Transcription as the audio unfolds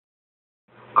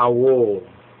Awo,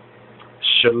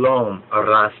 Shalom,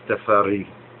 Rastafari,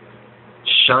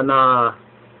 Shana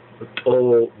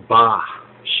Toba,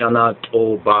 Shana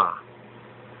Toba,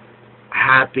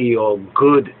 happy or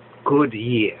good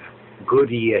year,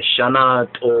 Shana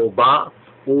Toba,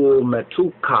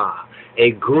 Metuka,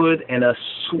 a good and a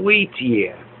sweet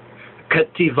year.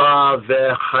 Kativa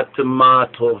ve'chatma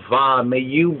tova, may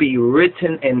you be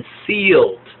written and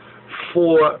sealed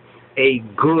for a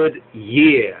good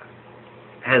year,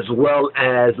 as well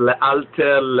as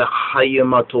le'alter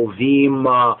l'chayim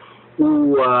atovim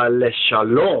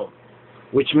u'leshalom,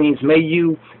 which means may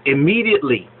you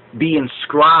immediately be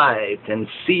inscribed and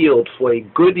sealed for a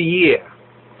good year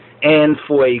and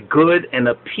for a good and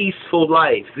a peaceful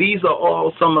life. These are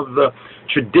all some of the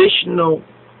traditional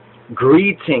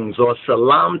greetings or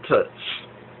salamtas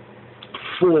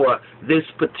for this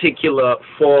particular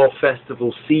fall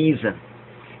festival season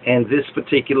and this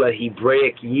particular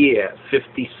Hebraic year,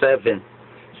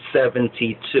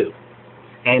 5772.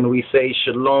 And we say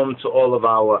shalom to all of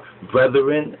our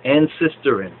brethren and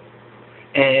sisterin,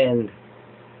 and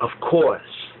of course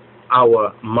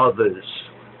our mothers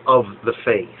of the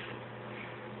faith.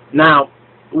 Now,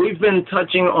 we've been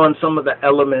touching on some of the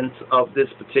elements of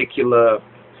this particular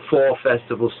fall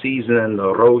festival season and the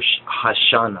Rosh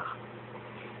Hashanah,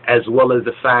 as well as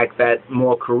the fact that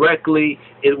more correctly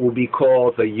it will be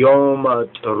called the Yom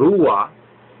Teruah,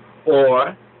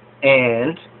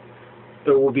 and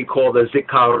it will be called the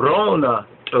Zikaron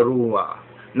Teruah.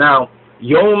 Now,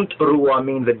 Yom Teruah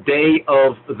means the day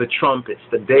of the trumpets,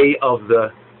 the day of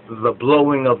the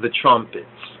blowing of the trumpets,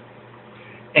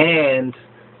 and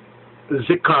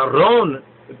Zikaron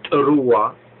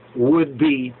Teruah would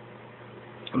be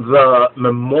the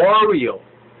memorial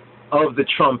of the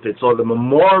trumpets, or the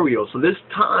memorial. So this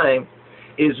time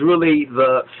is really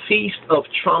the Feast of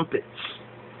Trumpets,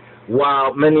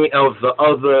 while many of the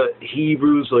other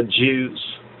Hebrews or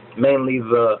Jews, mainly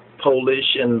the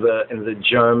Polish and the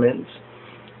Germans,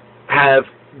 have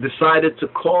decided to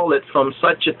call it from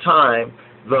such a time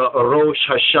the Rosh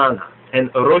Hashanah. And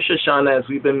Rosh Hashanah, as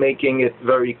we've been making it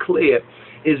very clear,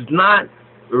 is not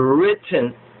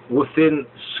written within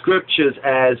scriptures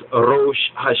as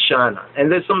Rosh Hashanah.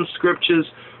 And there's some scriptures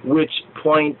which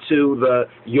point to the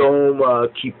Yom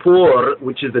Kippur,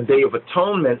 which is the Day of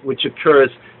Atonement, which occurs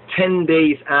 10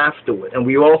 days afterward. And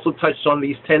we also touched on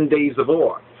these 10 days of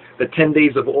Or. The 10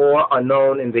 days of Or are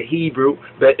known in the Hebrew,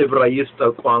 the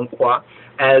Ibrayista Kwankwa,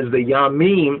 as the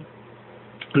Yamim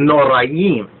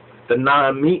Noraim. The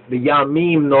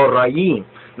Yamim Noraim.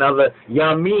 Now the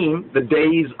Yamim, the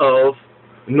days of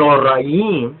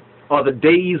Noraim, are the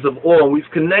days of Or. We've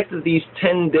connected these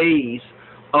 10 days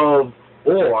of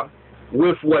Or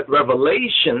with what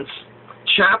Revelations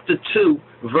chapter 2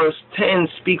 verse 10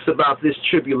 speaks about, this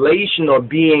tribulation or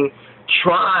being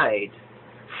tried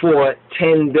for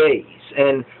 10 days.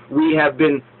 And we have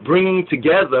been bringing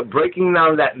together, breaking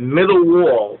down that middle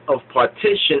wall of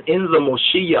partition in the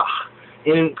Moshiach,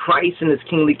 in Christ and his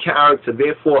kingly character,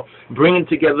 therefore bringing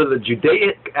together the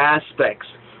Judaic aspects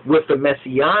with the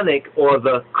Messianic or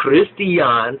the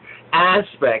Christian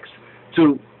aspects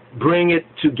to bring it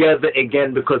together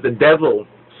again, because the devil,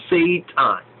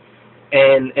 Satan,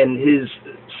 and his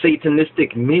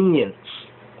satanistic minions,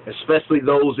 especially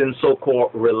those in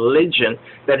so-called religion,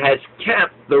 that has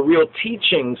kept the real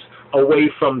teachings away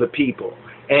from the people.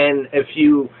 And if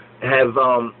you have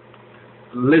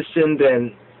listened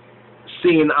and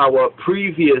seen our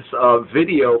previous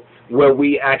video where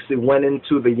we actually went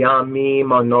into the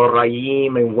Yamim or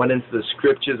Noraim and went into the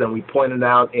scriptures, and we pointed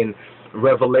out in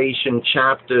Revelation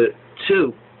chapter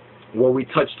 2 where we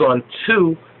touched on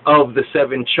 2 of the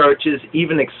 7 churches,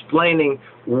 even explaining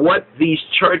what these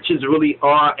churches really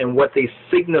are and what they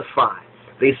signify.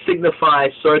 They signify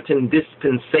certain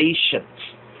dispensations.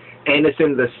 And it's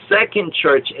in the second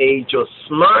church age, or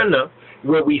Smyrna,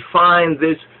 where we find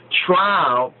this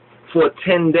trial for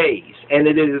 10 days. And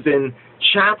it is in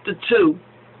chapter 2,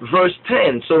 verse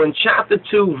 10. So in chapter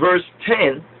 2, verse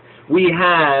 10, we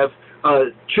have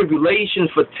a tribulation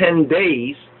for 10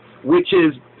 days, which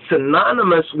is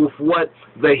synonymous with what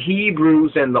the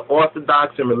Hebrews and the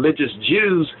Orthodox and religious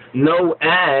Jews know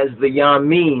as the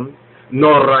Yamim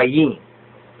Noraim.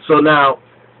 So now,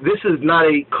 this is not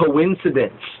a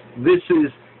coincidence. This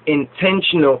is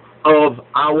intentional of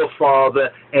our Father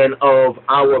and of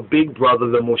our big brother,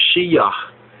 the Moshiach,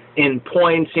 in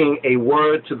pointing a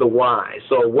word to the wise.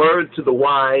 So a word to the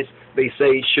wise, they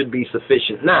say, should be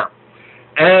sufficient. Now,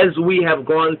 as we have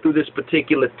gone through this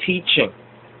particular teaching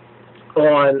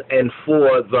on and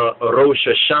for the Rosh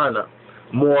Hashanah,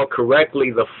 more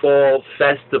correctly the fall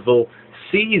festival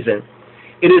season,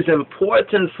 it is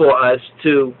important for us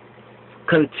to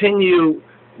continue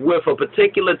with a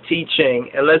particular teaching,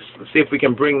 and let's see if we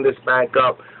can bring this back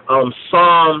up.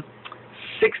 Psalm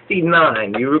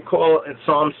 69. You recall in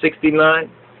Psalm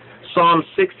 69? Psalm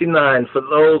 69, for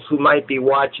those who might be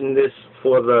watching this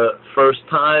for the first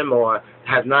time or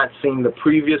have not seen the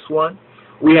previous one,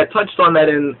 we had touched on that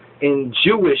in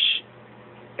Jewish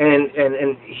and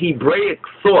Hebraic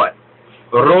thought.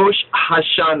 Rosh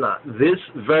Hashanah, this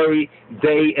very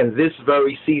day and this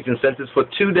very season, since it's for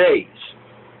 2 days.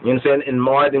 You understand? In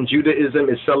modern Judaism,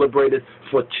 is celebrated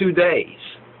for 2 days.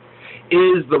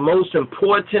 Is the most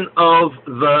important of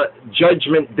the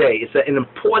judgment day. It's an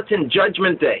important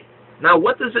judgment day. Now,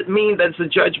 what does it mean that it's a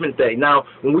judgment day? Now,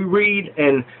 when we read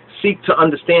and seek to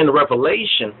understand the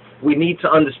Revelation, we need to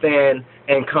understand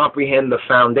and comprehend the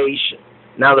foundation.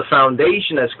 Now, the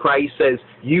foundation, as Christ says,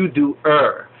 you do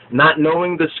err, not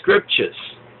knowing the scriptures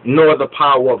nor the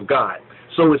power of God.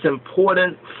 So it's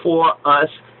important for us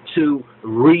to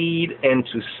read and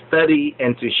to study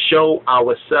and to show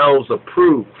ourselves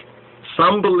approved.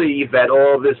 Some believe that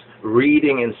all this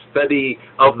reading and study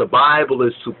of the Bible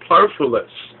is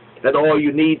superfluous, that all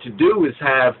you need to do is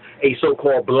have a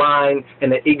so-called blind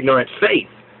and an ignorant faith.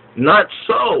 Not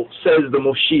so, says the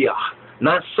Moshiach.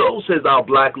 Not so, says our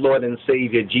black Lord and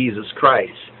Savior, Jesus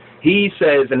Christ. He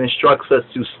says and instructs us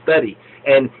to study,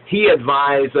 and he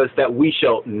advises us that we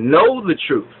shall know the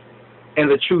truth, and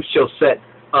the truth shall set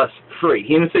us free.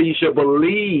 He didn't say you should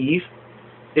believe.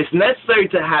 It's necessary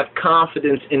to have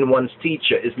confidence in one's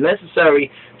teacher. It's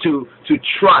necessary to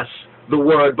trust the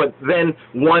word, but then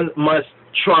one must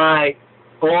try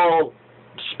all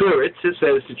spirits. It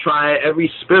says to try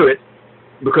every spirit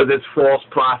because there's false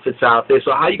prophets out there.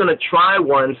 So how are you going to try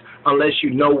ones unless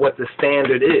you know what the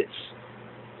standard is?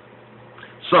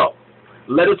 So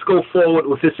let us go forward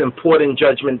with this important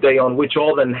judgment day on which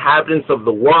all the inhabitants of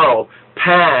the world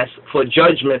pass for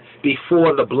judgment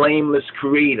before the blameless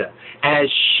Creator, as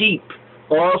sheep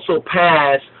also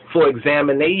pass for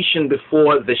examination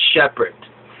before the shepherd.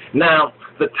 Now,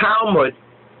 the Talmud,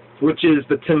 which is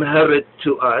the Timheret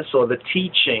to us, or the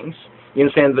teachings, you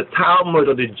understand, the Talmud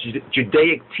or the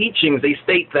Judaic teachings, they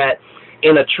state that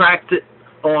in a tract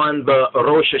on the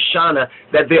Rosh Hashanah,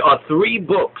 that there are 3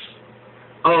 books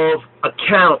of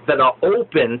account that are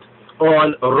opened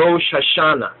on Rosh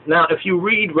Hashanah. Now, if you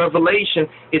read Revelation,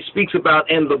 it speaks about,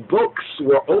 and the books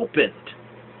were opened.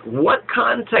 What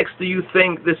context do you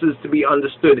think this is to be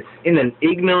understood? In an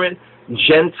ignorant,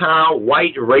 Gentile,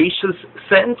 white, racist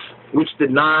sense, which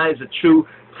denies the true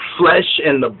flesh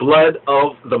and the blood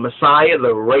of the Messiah,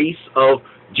 the race of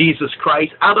Jesus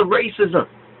Christ, out of racism.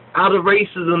 Out of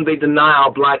racism, they deny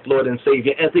our black Lord and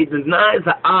Savior. As they deny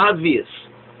the obvious,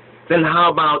 then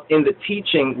how about in the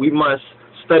teaching we must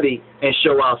study and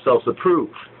show ourselves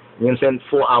approved, you understand,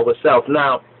 for ourselves.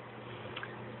 Now,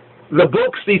 the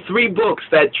books, the 3 books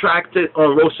that tracted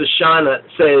on Rosh Hashanah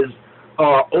says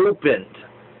are opened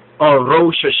on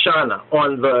Rosh Hashanah,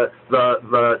 on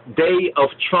the Day of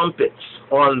Trumpets,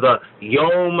 on the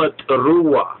Yom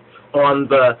Teruah, on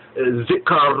the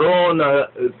Zikaron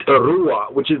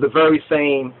Teruah, which is the very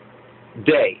same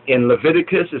day. In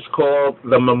Leviticus, it's called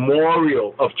the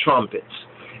Memorial of Trumpets.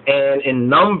 And in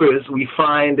Numbers, we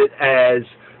find it as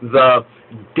the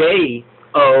Day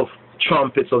of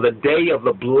Trumpets, or the day of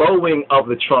the blowing of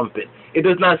the trumpet. It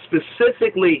does not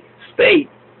specifically state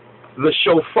the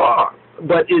shofar,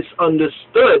 but it's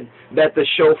understood that the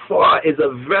shofar is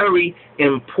a very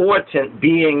important,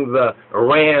 being the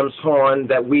ram's horn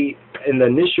that we, in the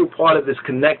initial part of this,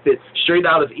 connected straight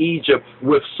out of Egypt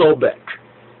with Sobek.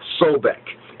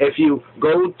 If you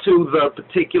go to the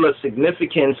particular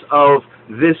significance of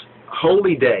this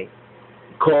holy day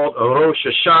called Rosh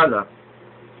Hashanah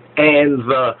and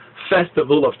the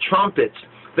Festival of Trumpets,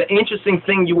 the interesting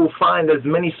thing you will find, there's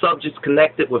many subjects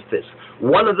connected with this.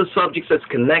 One of the subjects that's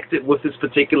connected with this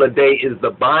particular day is the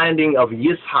binding of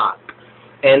Yitzhak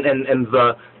and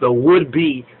the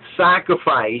would-be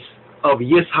sacrifice of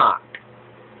Yitzhak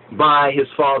by his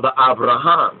father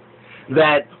Abraham.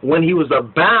 That when he was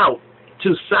about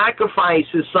to sacrifice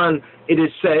his son, it is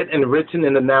said and written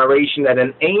in the narration that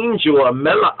an angel, a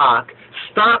Melech,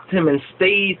 stopped him and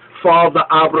stayed Father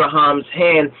Abraham's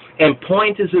hand and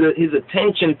pointed his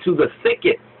attention to the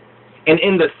thicket. And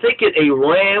in the thicket, a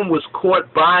ram was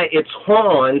caught by its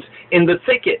horns in the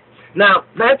thicket. Now,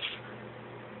 that's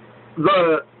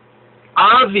the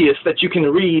obvious that you can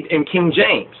read in King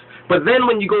James. But then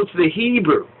when you go to the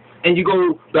Hebrew and you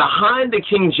go behind the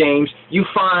King James, you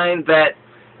find that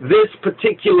this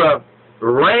particular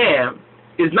ram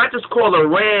is not just called a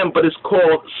ram, but it's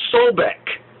called Sobek.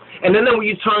 And then when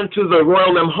you turn to the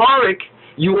Royal Amharic,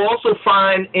 You also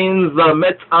find in the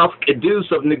Metaf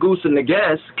Kedus of Negus and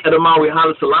Neges, Kedamawi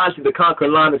Haile Selassie, the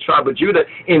conquering line of the tribe of Judah,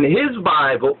 in his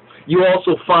Bible, you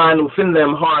also find within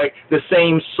them heart the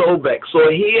same Sobek.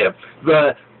 So here,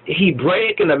 the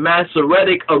Hebraic and the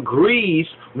Masoretic agrees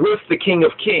with the King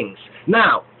of Kings.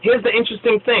 Now, here's the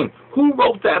interesting thing. Who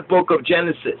wrote that book of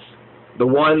Genesis? The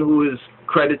one who is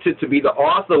credited to be the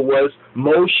author was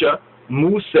Moshe,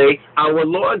 our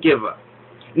lawgiver.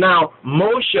 Now,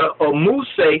 Moshe or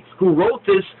Muse, who wrote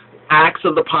this Acts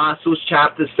of the Apostles,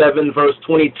 chapter 7, verse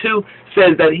 22,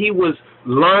 says that he was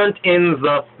learned in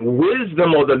the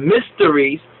wisdom or the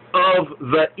mysteries of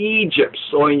the Egypts.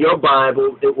 Or in your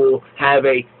Bible, it will have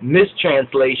a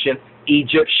mistranslation,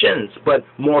 Egyptians, but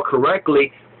more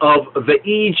correctly, of the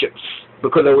Egypts,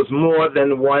 because there was more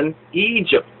than one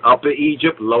Egypt: Upper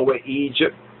Egypt, Lower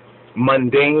Egypt,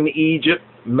 mundane Egypt,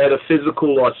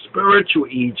 metaphysical or spiritual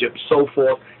Egypt, so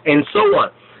forth and so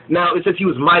on. Now, it says he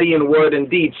was mighty in word and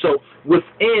deed. So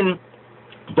within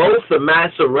both the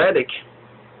Masoretic,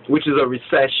 which is a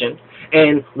recession,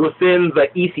 and within the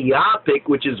Ethiopic,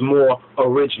 which is more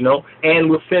original, and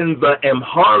within the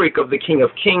Amharic of the King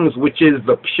of Kings, which is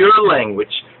the pure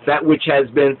language, that which has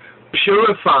been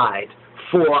purified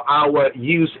for our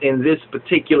use in this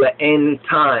particular end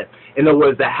time. In other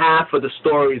words, the half of the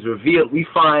story is revealed. We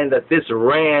find that this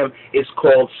ram is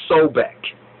called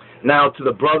Sobek. Now, to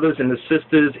the brothers and the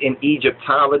sisters in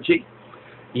Egyptology,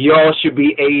 y'all should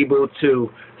be able to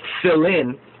fill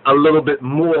in a little bit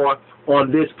more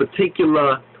on this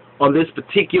particular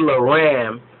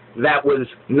ram that was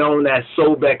known as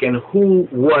Sobek, and who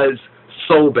was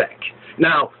Sobek.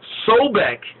 Now,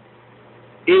 Sobek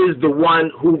is the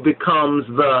one who becomes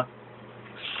the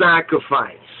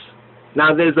sacrifice.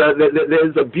 Now, there's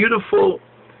a beautiful,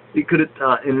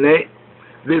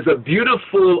 there's a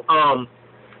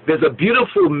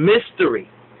beautiful mystery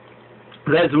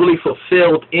that's really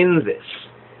fulfilled in this.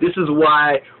 This is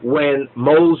why when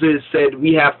Moses said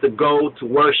we have to go to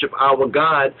worship our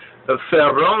God,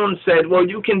 Pharaoh said, well,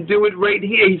 you can do it right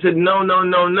here. He said, no, no,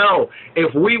 no, no.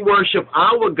 If we worship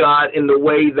our God in the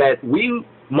way that we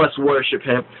must worship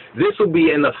him, this will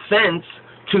be an offense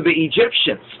to the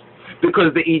Egyptians.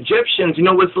 Because the Egyptians, you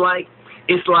know what it's like?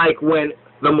 It's like when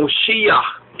the Moshiach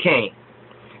came,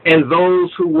 and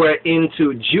those who were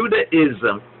into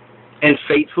Judaism and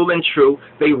faithful and true,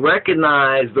 they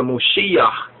recognized the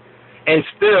Moshiach, and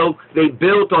still they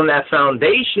built on that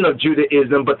foundation of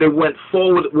Judaism, but they went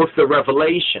forward with the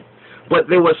revelation. But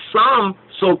there were some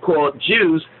so-called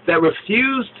Jews that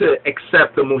refused to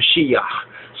accept the Moshiach.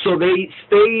 So they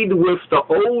stayed with the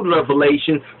old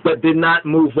revelation, but did not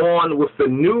move on with the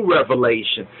new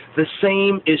revelation. The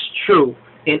same is true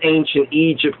in ancient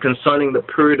Egypt concerning the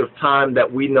period of time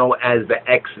that we know as the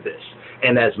Exodus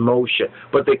and as Moshe.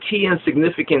 But the key and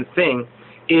significant thing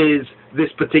is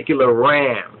this particular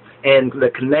ram and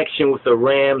the connection with the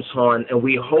ram's horn. And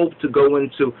we hope to go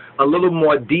into a little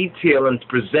more detail and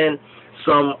present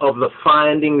some of the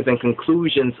findings and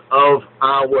conclusions of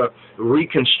our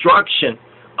reconstruction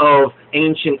of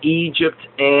ancient Egypt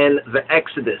and the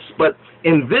Exodus. But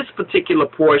in this particular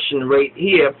portion right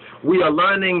here, we are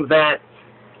learning that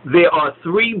there are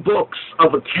 3 books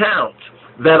of account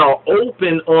that are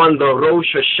open on the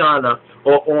Rosh Hashanah,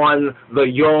 or on the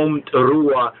Yom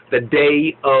Teruah, the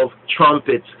Day of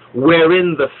Trumpets,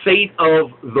 wherein the fate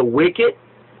of the wicked,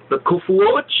 the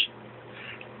Kuffuot,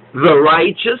 the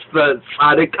righteous, the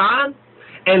Tzadikan,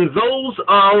 and those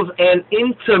of an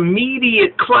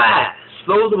intermediate class,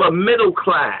 those of a middle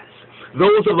class,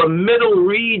 those of a middle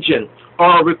region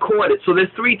are recorded. So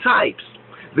there's 3 types.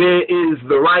 There is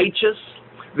the righteous,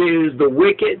 there is the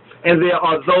wicked, and there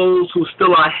are those who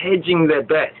still are hedging their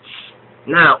bets.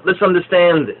 Now, let's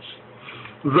understand this.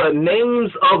 The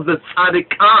names of the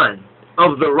tzaddikan,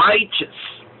 of the righteous,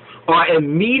 are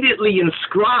immediately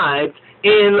inscribed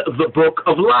in the book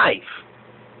of life.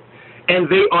 And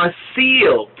they are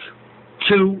sealed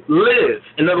to live.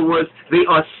 In other words, they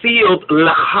are sealed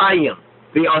l'chaim.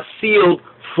 They are sealed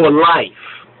for life.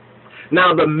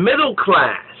 Now, the middle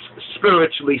class,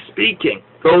 spiritually speaking,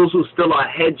 those who still are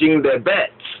hedging their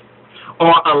bets,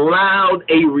 are allowed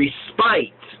a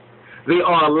respite. They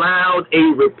are allowed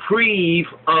a reprieve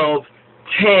of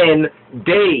 10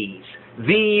 days.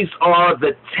 These are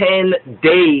the 10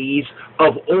 days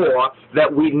of Or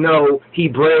that we know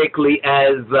Hebraically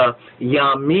as the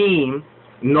Yamim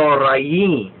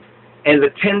Norayim. And the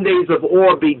 10 days of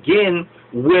Or begin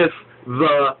with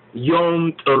the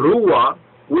Yom Teruah,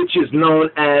 which is known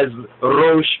as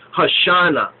Rosh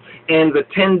Hashanah. And the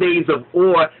 10 days of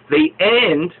Or, they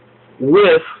end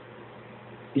with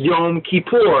Yom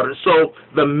Kippur. So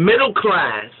the middle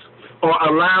class or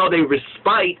allowed a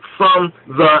respite from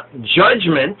the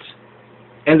judgment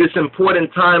and this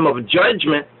important time of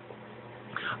judgment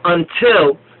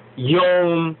until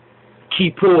Yom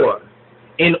Kippur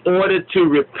in order to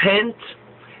repent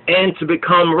and to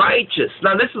become righteous.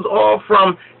 Now, this is all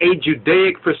from a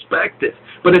Judaic perspective,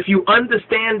 but if you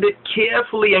understand it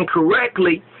carefully and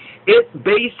correctly, it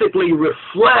basically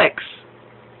reflects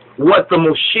what the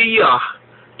Moshiach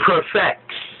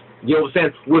perfects, you know what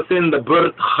I'm saying, within the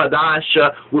Brit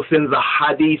Chadasha, within the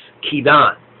Hadith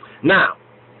Kidan. Now,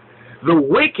 the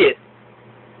wicked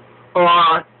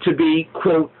are to be,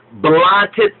 quote,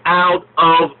 blotted out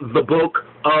of the book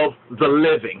of the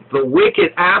living. The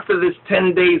wicked, after this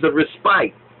 10 days of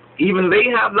respite, even they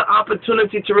have the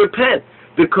opportunity to repent,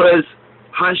 because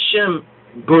Hashem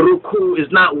Baruch Hu is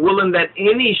not willing that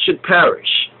any should perish.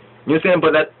 You understand?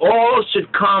 But that all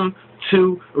should come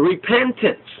to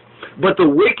repentance. But the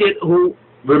wicked who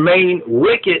remain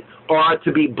wicked are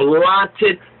to be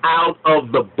blotted out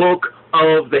of the book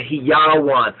of the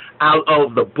Hiyawan, out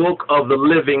of the book of the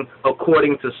living,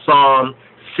 according to Psalm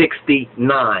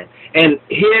 69. And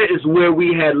here is where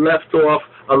we had left off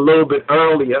a little bit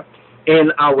earlier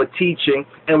in our teaching,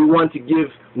 and we want to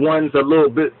give ones a little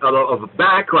bit of a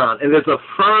background. And there's a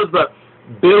further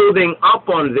building up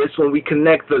on this when we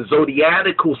connect the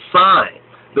zodiacal sign.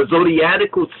 The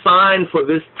zodiacal sign for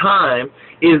this time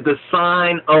is the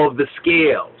sign of the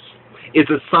scales. It's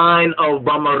a sign of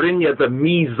Bamarinya, the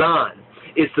Mizan.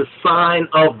 It's the sign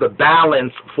of the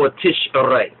balance for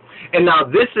Tishrei. And now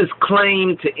this is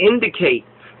claimed to indicate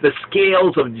the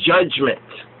scales of judgment,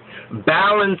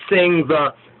 balancing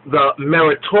the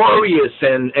meritorious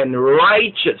and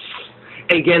righteous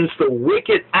against the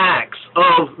wicked acts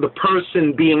of the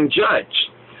person being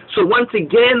judged. So once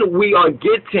again, we are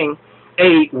getting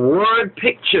a word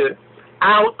picture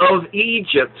out of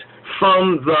Egypt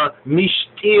from the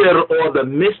mishtir, or the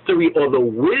mystery, or the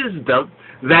wisdom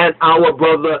that our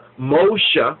brother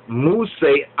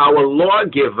Moshe, our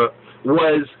lawgiver,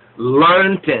 was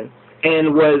learned in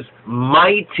and was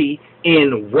mighty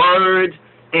in word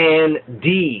and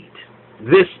deed.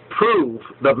 This proved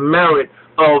the merit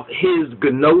of his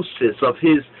gnosis, of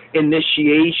his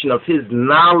initiation, of his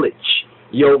knowledge,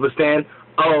 you understand,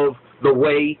 of the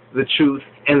way, the truth,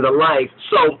 and the life.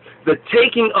 So the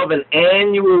taking of an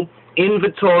annual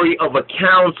inventory of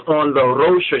accounts on the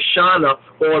Rosh Hashanah,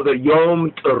 or the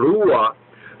Yom Teruah,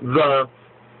 the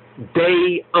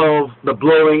day of the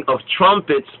blowing of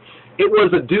trumpets, it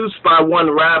was adduced by one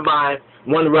rabbi,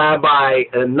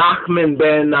 Nachman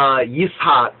ben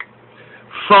Yitzhak,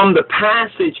 from the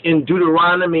passage in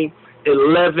Deuteronomy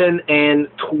 11 and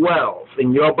 12.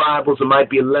 In your Bibles, it might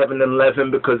be 11 and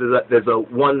 11 because there's a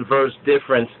one verse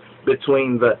difference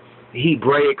between the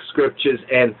Hebraic scriptures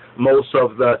and most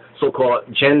of the so-called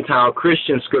Gentile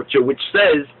Christian scripture, which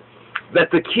says that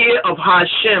the care of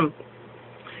Hashem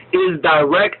is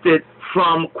directed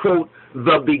from, quote,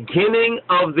 the beginning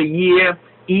of the year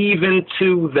even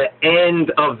to the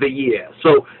end of the year.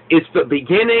 So it's the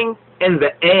beginning and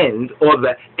the end, or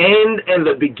the end and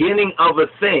the beginning of a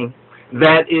thing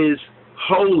that is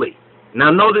holy.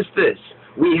 Now notice this.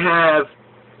 We have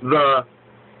the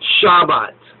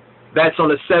Shabbat, that's on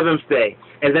the 7th day.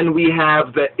 And then we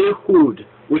have the Ehud,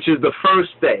 which is the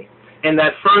first day. And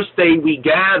that first day we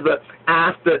gather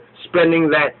after spending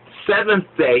that 7th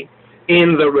day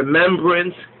in the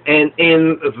remembrance and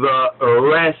in the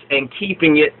rest, and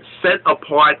keeping it set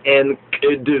apart and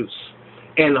kedus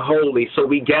and holy. So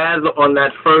we gather on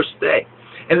that first day.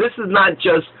 And this is not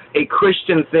just a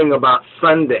Christian thing about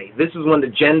Sunday. This is when the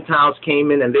Gentiles came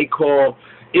in and they call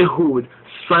Ehud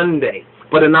Sunday.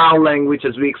 But in our language,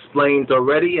 as we explained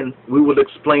already, and we will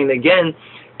explain again,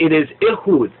 it is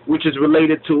Ehud, which is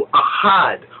related to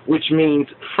Ahad, which means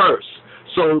first.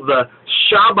 So the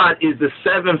Shabbat is the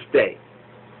 7th day.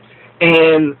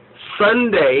 And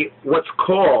Sunday, what's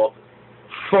called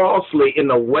falsely in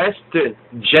the Western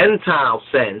Gentile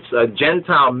sense, a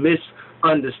Gentile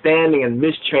misunderstanding and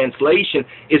mistranslation,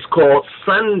 is called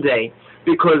Sunday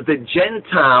because the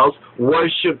Gentiles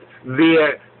worshiped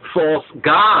their false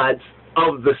gods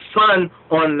of the sun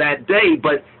on that day.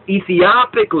 But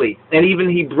Ethiopically and even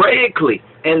Hebraically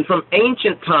and from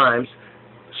ancient times,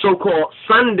 so-called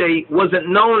Sunday wasn't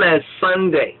known as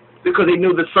Sunday because they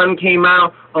knew the sun came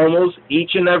out almost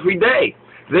each and every day.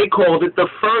 They called it the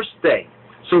first day.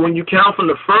 So when you count from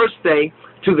the first day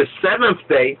to the 7th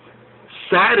day,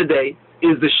 Saturday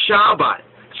is the Shabbat.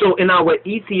 So in our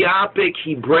Ethiopic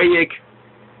Hebraic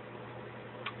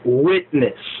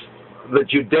witness, the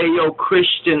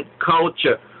Judeo-Christian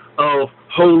culture of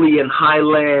Holy and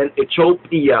Highland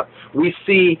Ethiopia, we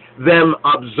see them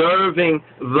observing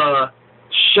the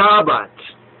Shabbat,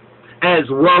 as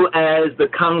well as the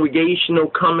congregational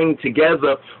coming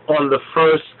together on the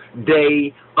first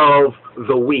day of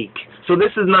the week. So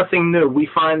this is nothing new. We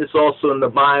find this also in the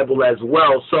Bible as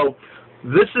well. So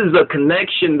this is a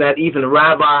connection that even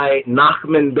Rabbi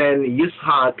Nachman ben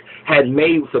Yitzhak had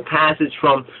made with a passage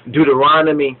from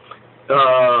Deuteronomy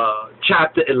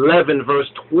chapter 11, verse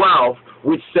 12,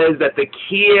 which says that the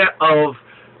care of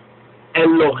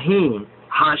Elohim,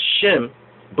 Hashem,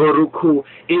 Baruch Hu,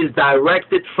 is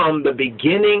directed from the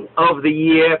beginning of the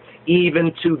year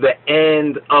even to the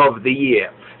end of the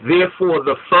year. Therefore,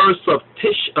 the first of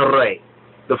Tishrei,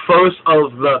 the first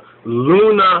of the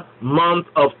lunar month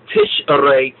of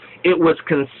Tishrei, it was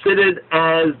considered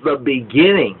as the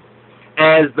beginning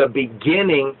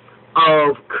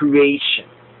of creation,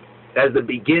 as the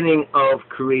beginning of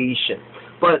creation.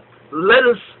 But let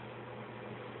us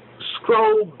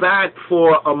scroll back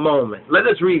for a moment. Let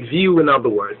us review, in other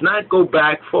words. Not go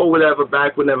back, forward, whatever,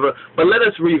 back, whenever, but let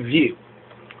us review.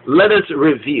 Let us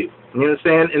review. You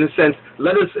understand? In a sense,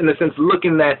 let us, in a sense, look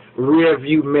in that rear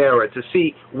view mirror to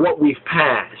see what we've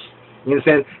passed. You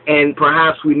understand? And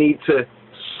perhaps we need to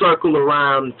circle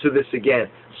around to this again.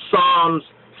 Psalms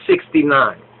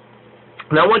 69.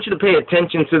 Now, I want you to pay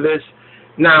attention to this.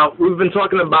 Now, we've been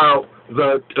talking about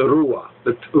the teruah.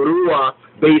 The teruah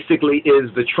basically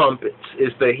is the trumpets.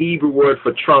 It's the Hebrew word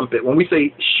for trumpet. When we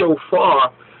say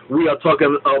shofar, we are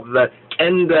talking of the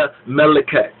kenda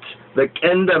meleket. The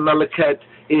kenda meleket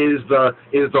is the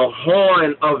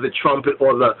horn of the trumpet,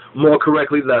 or the more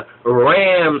correctly, the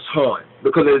ram's horn,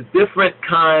 because there's different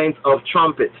kinds of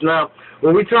trumpets. Now,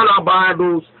 when we turn our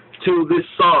Bibles to this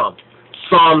psalm,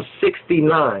 Psalm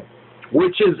 69,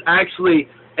 which is actually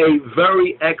a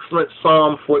very excellent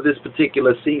psalm for this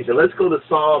particular season. Let's go to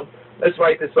Psalm. Let's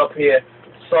write this up here.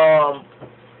 Psalm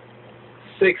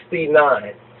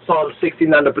 69. Psalm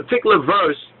 69. The particular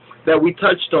verse that we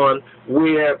touched on,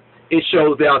 where it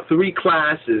shows there are three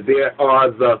classes. There are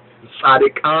the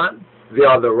tzaddikan. There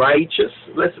are the righteous.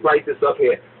 Let's write this up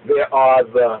here. There are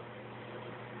the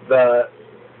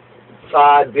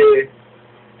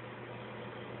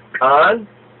tzaddikan,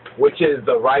 which is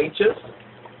the righteous.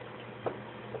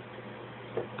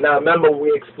 Now, remember,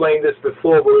 we explained this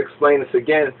before, but we'll explain this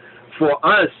again. For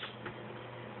us,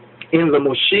 in the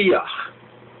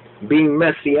Moshiach, being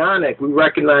messianic, we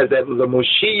recognize that the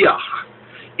Moshiach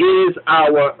is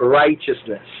our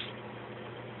righteousness.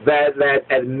 That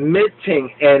admitting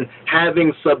and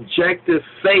having subjective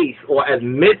faith or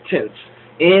admittance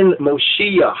in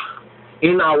Moshiach,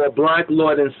 in our black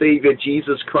Lord and Savior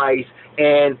Jesus Christ,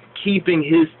 and keeping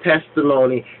His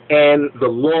testimony and the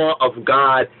law of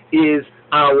God is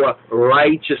our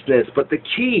righteousness. But the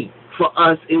key for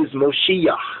us is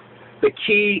Moshiach. The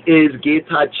key is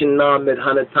Getachinam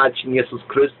Medhanatachin Jesus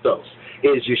Christos,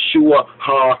 is Yeshua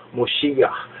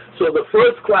HaMoshiach. So the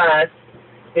first class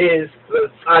is the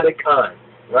tzaddikan,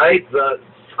 right? The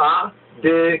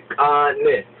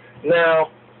tzaddikanit.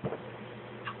 Now,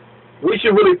 we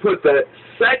should really put the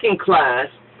second class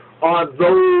are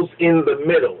those in the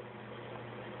middle.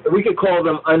 We could call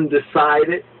them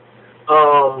undecided.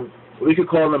 We could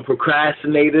call them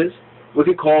procrastinators. We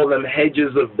could call them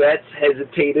hedges of bets,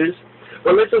 hesitators.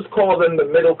 But let's just call them the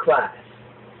middle class,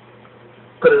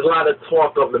 because there's a lot of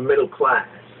talk of the middle class.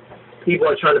 People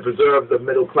are trying to preserve the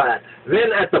middle class.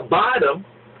 Then at the bottom,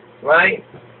 right,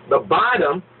 the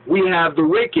bottom, we have the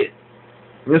wicked.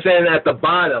 You understand? At the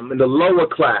bottom, in the lower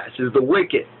class, is the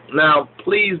wicked. Now,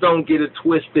 please don't get it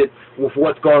twisted with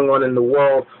what's going on in the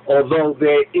world, although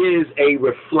there is a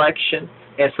reflection,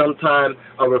 and sometimes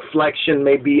a reflection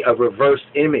may be a reversed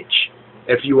image,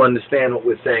 if you understand what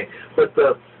we're saying. But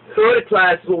the third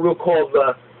class is what we'll call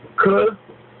the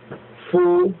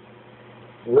K'Fu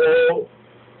Ro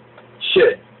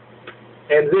Shit.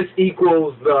 And this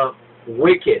equals the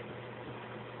wicked.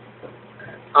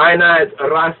 I, as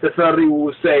Rastafari,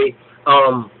 will say,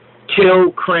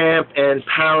 kill, cramp, and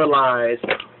paralyze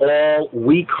all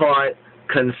weak-heart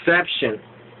conception.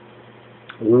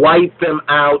 Wipe them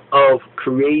out of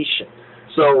creation.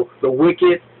 So the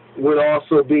wicked would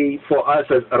also be for us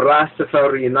as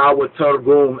Rastafari, in our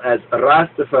Targum as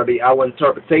Rastafari, our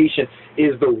interpretation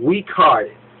is the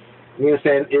weak-hearted. You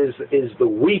understand? Is the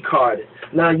weak-hearted.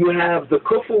 Now you have the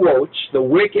Kufuwoch, the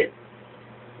wicked.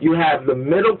 You have the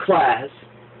middle class.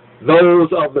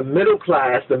 Those of the middle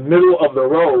class, the middle of the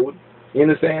road. You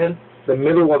understand? The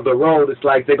middle of the road is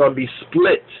like they're going to be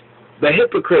split. The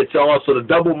hypocrites are also the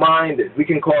double-minded. We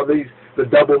can call these the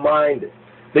double-minded.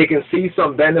 They can see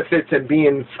some benefits in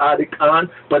being tzaddikan,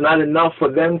 but not enough for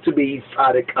them to be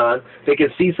tzaddikan. They can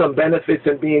see some benefits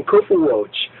in being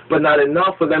kufuwoch, but not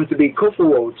enough for them to be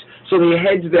kufurot. So they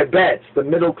hedge their bets, the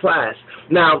middle class.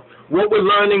 Now, what we're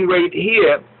learning right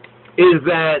here is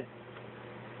that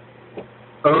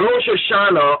Rosh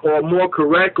Hashanah, or more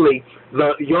correctly,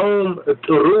 the Yom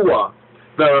Teruah,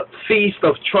 the Feast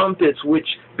of Trumpets, which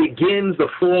begins the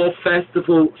fall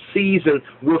festival season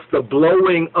with the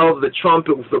blowing of the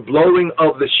trumpet, with the blowing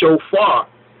of the shofar,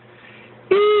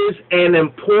 is an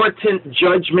important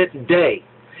judgment day.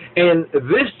 And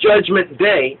this judgment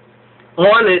day,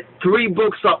 on it, 3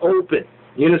 books are open.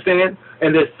 You understand?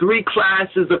 And there's 3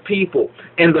 classes of people.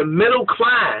 And the middle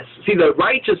class, see, the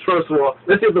righteous, first of all,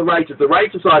 let's say the righteous. The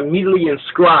righteous are immediately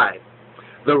inscribed.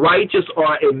 The righteous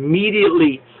are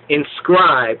immediately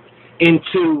inscribed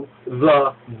into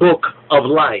the book of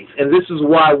life. And this is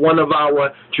why one of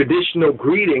our traditional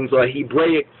greetings, or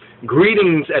Hebraic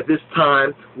greetings at this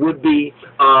time, would be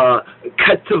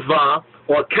Ketava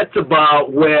or Ketaba,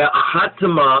 where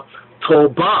Hatama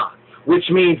Toba, which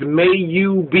means may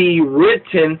you be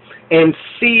written and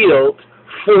sealed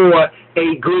for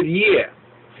a good year.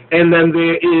 And then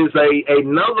there is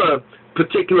another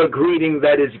particular greeting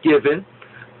that is given.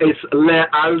 It's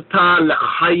Le'alta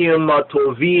L'chayim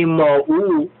Tovim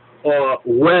Ma'u, or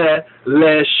We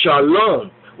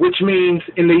Le'Shalom, which means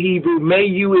in the Hebrew, may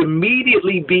you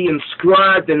immediately be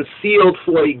inscribed and sealed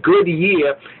for a good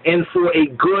year and for a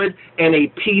good and a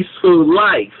peaceful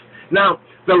life. Now,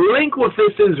 the link with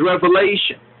this is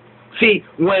revelation. See,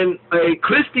 when a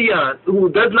Christian who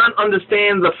does not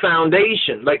understand the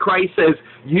foundation, like Christ says,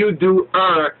 you do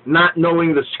err not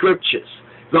knowing the scriptures.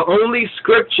 The only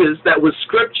scriptures that were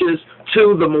scriptures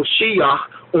to the Moshiach,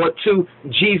 or to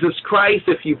Jesus Christ,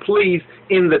 if you please,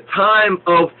 in the time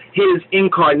of his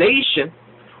incarnation,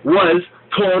 was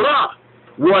Torah,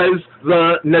 was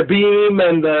the Nebiim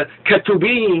and the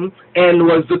Ketubim, and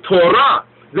was the Torah.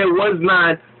 There was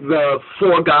not the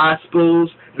 4 Gospels.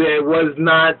 There was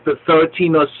not the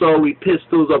 13 or so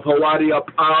epistles of Hawari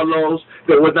Apollos.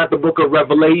 There was not the book of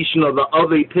Revelation or the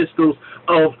other epistles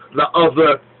of the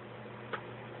other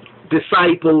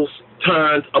disciples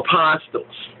turned apostles.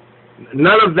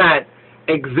 None of that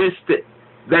existed.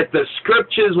 That the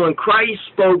scriptures, when Christ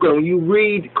spoke, when you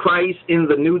read Christ in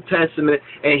the New Testament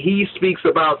and he speaks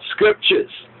about scriptures,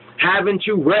 haven't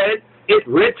you read it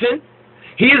written?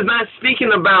 He is not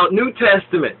speaking about New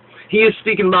Testament. He is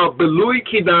speaking about Belui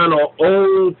Kidan, or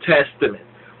Old Testament.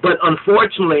 But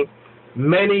unfortunately,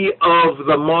 many of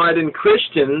the modern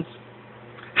Christians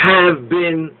have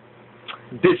been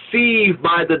deceived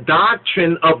by the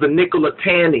doctrine of the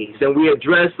Nicolaitanes. And we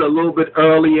addressed a little bit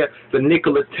earlier the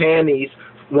Nicolaitanes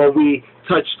when we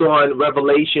touched on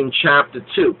Revelation chapter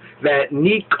 2. That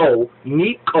Nico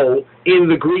in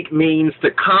the Greek means to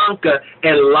conquer,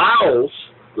 and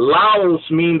Laos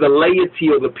mean the laity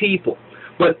or the people.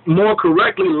 But more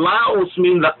correctly, Laos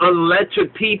mean the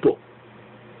unlettered people.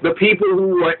 The people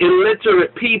who were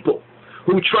illiterate people,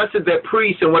 who trusted their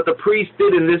priests. And what the priests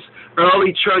did in this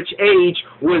early church age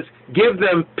was give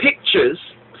them pictures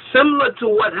similar to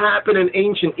what happened in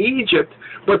ancient Egypt,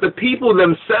 but the people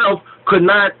themselves could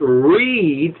not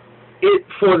read it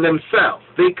for themselves.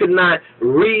 They could not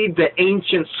read the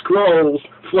ancient scrolls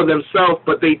for themselves,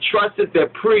 but they trusted their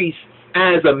priests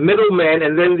as a middleman.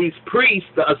 And then these priests,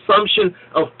 the assumption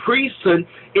of priesthood,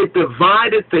 it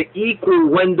divided the equal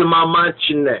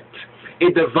wendemamachinet.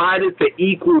 It divided the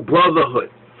equal brotherhood.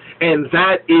 And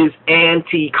that is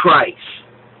Antichrist.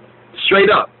 Straight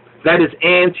up, that is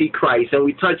Antichrist. And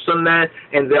we touched on that,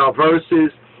 and there are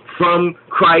verses from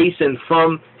Christ and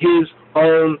from his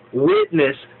own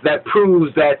witness that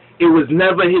proves that it was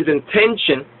never his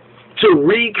intention to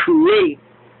recreate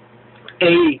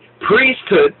a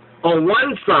priesthood on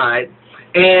one side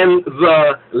and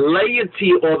the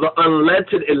laity or the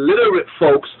unlettered illiterate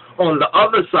folks on the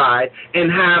other side,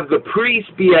 and have the priest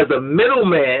be as a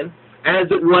middleman, as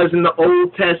it was in the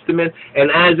Old Testament and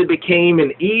as it became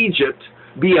in Egypt,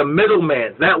 be a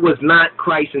middleman. That was not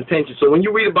Christ's intention. So when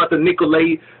you read about the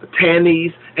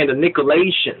Nicolaitanes and the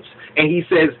Nicolaitans, and he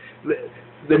says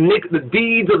the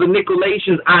deeds of the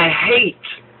Nicolaitans I hate,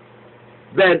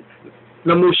 that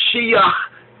the Moshiach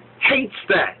hates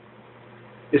that.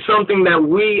 It's something that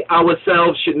we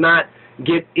ourselves should not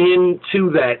get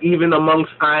into, that even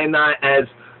amongst I and I as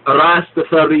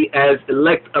Rastafari, as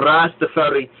elect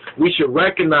Rastafari, we should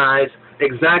recognize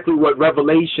exactly what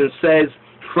Revelation says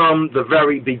from the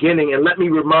very beginning. And let me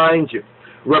remind you,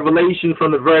 Revelation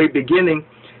from the very beginning,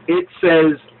 it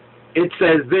says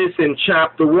this in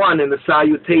chapter 1 in the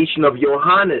salutation of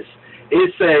Johannes.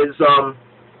 It says,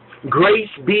 grace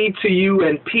be to you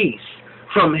and peace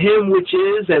from him which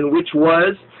is and which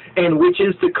was and which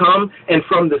is to come, and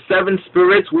from the 7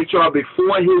 spirits which are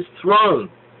before his throne,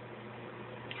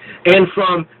 and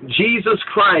from Jesus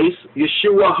Christ,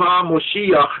 Yeshua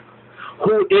HaMoshiach,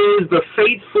 who is the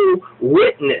faithful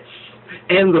witness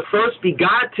and the first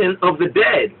begotten of the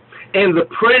dead, and the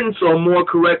prince, or more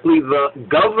correctly, the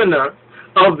governor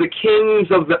of the kings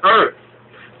of the earth,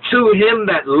 to him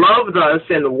that loved us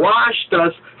and washed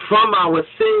us from our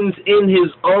sins in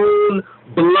his own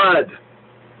blood,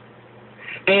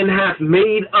 and hath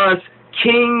made us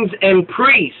kings and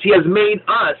priests. He has made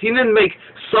us. He didn't make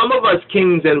some of us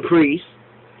kings and priests,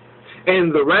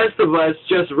 and the rest of us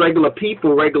just regular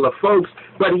people, regular folks,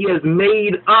 but he has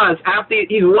made us, after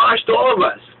he's washed all of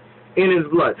us in his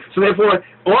blood. So therefore,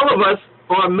 all of us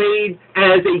are made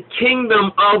as a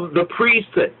kingdom of the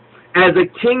priesthood, as a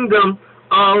kingdom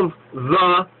of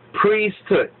the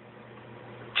priesthood,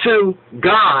 to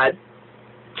God,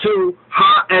 to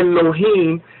Ha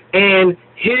Elohim, and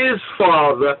his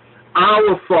Father,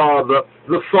 our Father,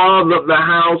 the Father of the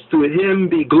house. To him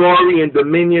be glory and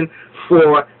dominion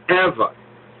forever.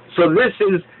 So this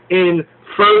is in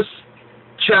first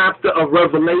chapter of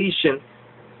Revelation,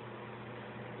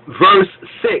 verse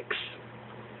 6.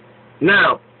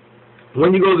 Now,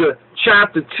 when you go to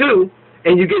chapter 2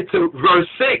 and you get to verse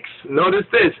 6, notice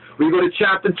this. We go to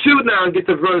chapter 2 now and get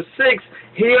to verse 6.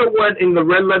 Hear what in the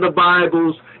red letter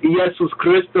Bibles, Jesus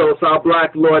Christos, our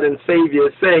black Lord and Savior,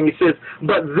 is saying. He says,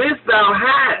 but this thou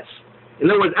hast. In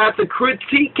other words, after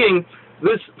critiquing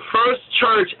this first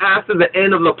church after the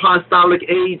end of the apostolic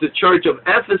age, the church of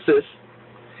Ephesus,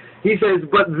 he says,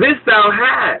 but this thou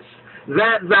hast,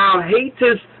 that thou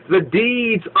hatest the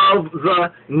deeds of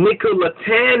the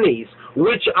Nicolaitanes,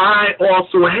 which I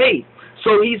also hate.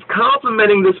 So he's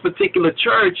complimenting this particular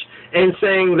church and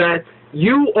saying that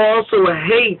you also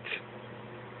hate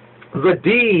the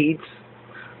deeds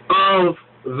of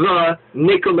the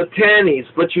Nicolaitanes,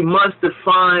 but you must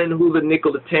define who the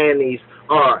Nicolaitanes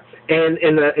are. And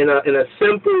in a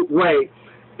simple way,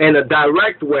 in a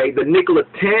direct way, the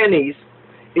Nicolaitanes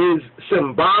is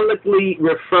symbolically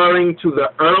referring to the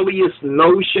earliest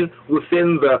notion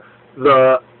within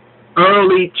the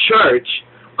early church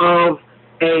of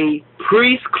a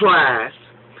priest class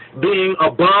being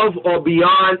above or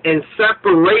beyond and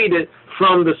separated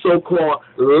from the so-called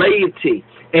laity,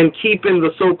 and keeping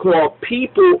the so-called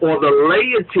people or the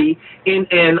laity in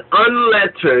an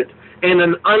unlettered and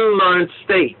an unlearned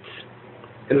state,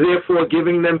 and therefore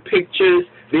giving them pictures,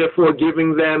 therefore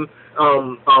giving them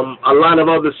a lot of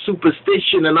other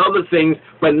superstition and other things,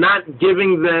 but not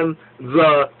giving them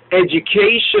the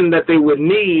education that they would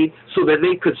need so that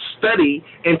they could study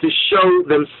and to show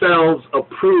themselves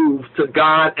approved to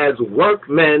God as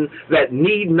workmen that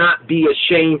need not be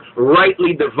ashamed,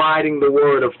 rightly dividing the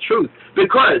word of truth.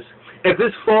 Because if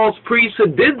this false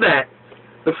priesthood did that,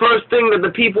 the first thing that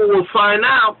the people will find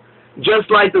out, just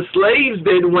like the slaves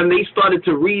did when they started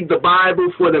to read the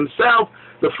Bible for themselves,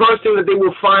 the first thing that they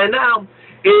will find out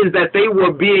is that they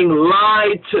were being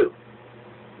lied to.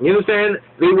 You understand?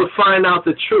 They would find out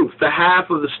the truth, the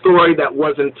half of the story that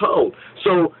wasn't told.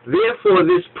 So, therefore,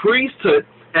 this priesthood,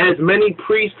 as many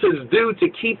priesthoods do to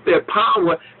keep their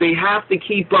power, they have to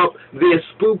keep up their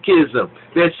spookism,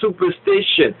 their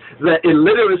superstition, the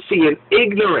illiteracy and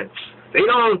ignorance. They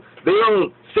don't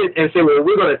sit and say, well,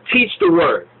 we're going to teach the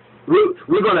word.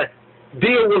 We're going to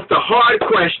deal with the hard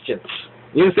questions.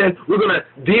 You understand? We're going to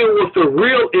deal with the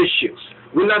real issues.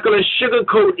 We're not going to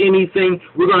sugarcoat anything.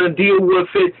 We're going to deal with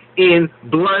it in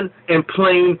blunt and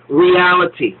plain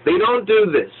reality. They don't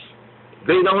do this.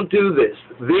 They don't do this.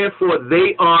 Therefore,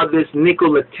 they are this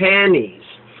Nicolaitanes,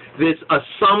 this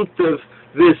assumptive,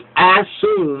 this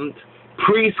assumed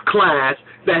priest class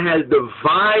that has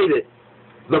divided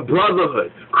the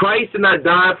brotherhood. Christ did not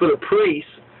die for the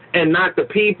priests and not the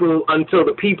people until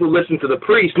the people listened to the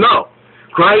priest. No.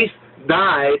 Christ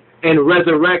died and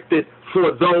resurrected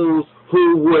for those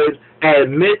who would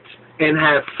admit and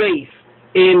have faith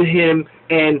in him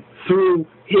and through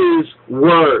his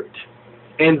word.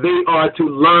 And they are to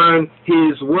learn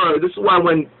his word. This is why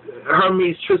when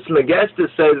Hermes Trismegistus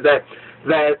says that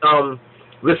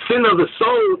the sin of the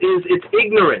soul is its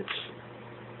ignorance.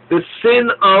 The sin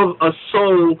of a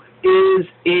soul is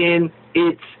in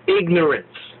its ignorance.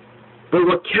 But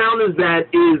what counters that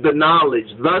is the knowledge.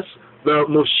 Thus, the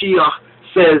Moshiach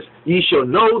says, ye shall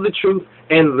know the truth,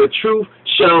 and the truth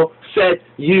shall set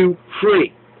you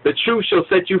free. The truth shall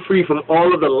set you free from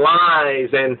all of the lies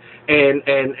and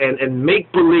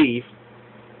make-believe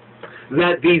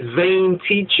that these vain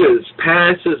teachers,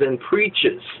 pastors, and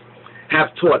preachers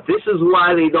have taught. This is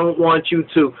why they don't want you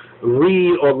to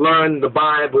read or learn the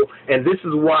Bible, and this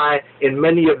is why in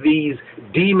many of these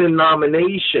demon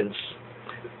nominations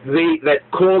that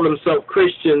call themselves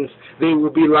Christians, they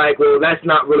will be like, well, that's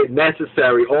not really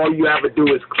necessary. All you have to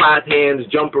do is clap hands,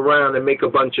 jump around, and make a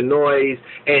bunch of noise,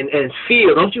 and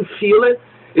feel. Don't you feel it?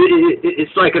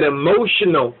 It's like an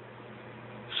emotional,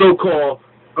 so-called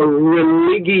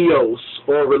religios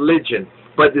or religion,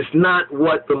 but it's not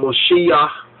what the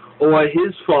Moshiach or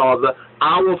his father,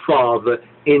 our father,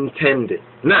 intended.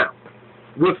 Now,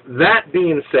 with that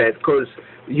being said, because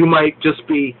you might just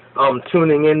be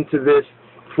tuning into this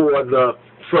for the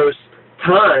first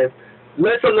time,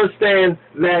 let's understand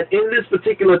that in this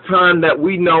particular time that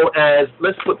we know as,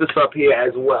 let's put this up here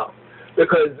as well,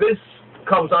 because this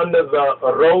comes under the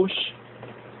Rosh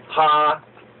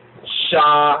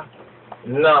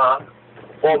Hashanah,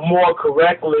 or more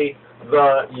correctly,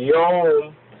 the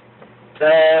Yom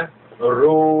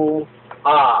Teruah.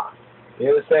 You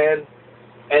understand?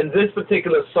 And this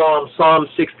particular psalm, Psalm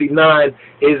 69,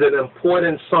 is an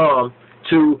important psalm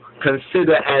to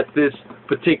consider at this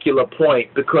particular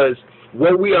point, because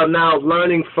what we are now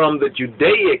learning from the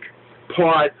Judaic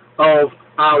part of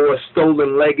our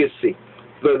stolen legacy,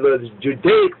 the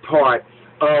Judaic part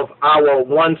of our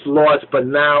once lost but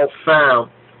now found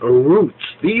roots.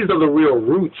 These are the real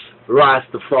roots,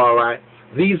 Rastafari.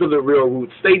 These are the real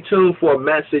roots. Stay tuned for a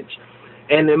message,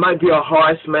 and it might be a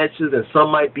harsh message, and some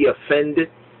might be offended.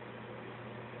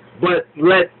 But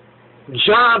let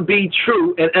Jah be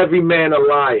true and every man a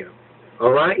liar.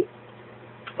 All right?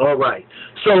 All right.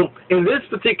 So in this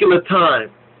particular time,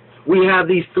 we have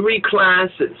these three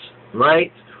classes,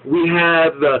 right? We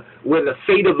have where the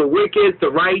fate of the wicked, the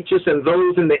righteous, and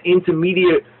those in the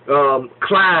intermediate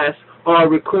class are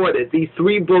recorded. These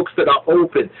three books that are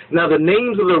open. Now, the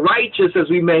names of the righteous, as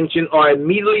we mentioned, are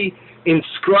immediately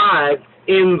inscribed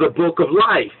in the book of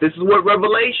life. This is what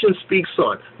Revelation speaks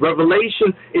on.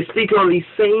 Revelation is speaking on these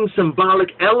same symbolic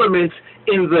elements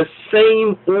in the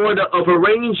same order of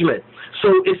arrangement. So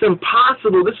it's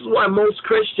impossible. This is why most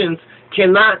Christians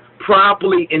cannot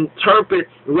properly interpret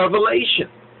Revelation.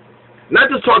 Not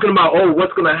just talking about, oh,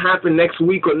 what's going to happen next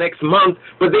week or next month,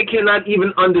 but they cannot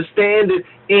even understand it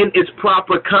in its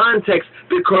proper context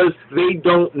because they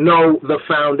don't know the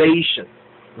foundation.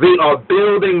 They are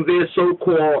building their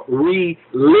so-called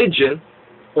religion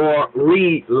or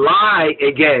rely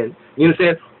again, you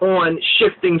understand, on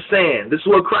shifting sand. This is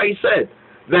what Christ said,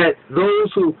 that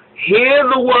those who hear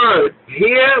the word,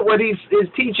 hear what he is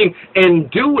teaching,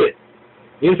 and do it,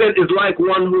 you understand, is like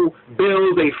one who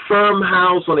builds a firm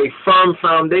house on a firm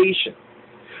foundation.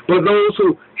 But those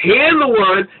who hear the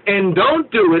word and don't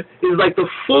do it is like the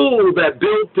fool that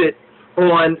built it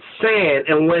on sand,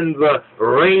 and when the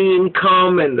rain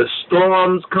come and the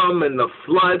storms come and the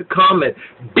flood come and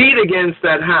beat against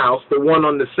that house, the one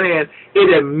on the sand, it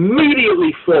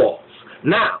immediately falls.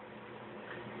 Now,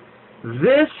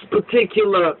 this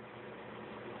particular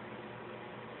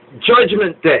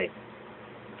judgment day,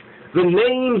 the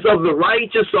names of the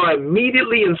righteous are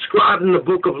immediately inscribed in the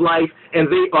book of life, and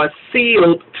they are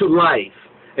sealed to life.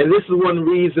 And this is one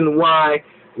reason why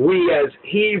we as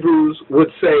Hebrews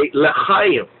would say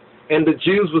L'chaim, and the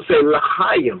Jews would say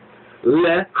L'chaim,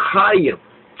 L'chaim,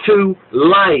 to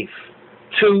life,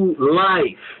 to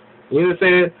life. You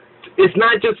understand? It's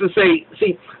not just to say,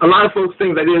 see, a lot of folks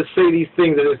think that they say these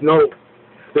things and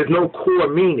there's no core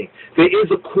meaning. There is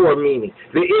a core meaning.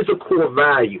 There is a core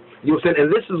value. You understand?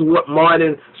 And this is what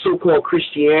modern so-called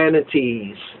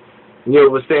Christianities, you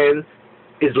understand,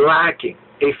 is lacking,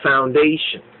 a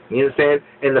foundation. You understand?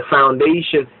 And the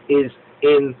foundation is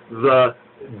in the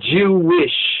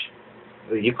Jewish.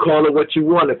 You call it what you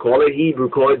want to call it, Hebrew,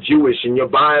 call it Jewish. In your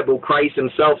Bible, Christ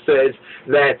himself says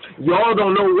that y'all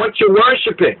don't know what you're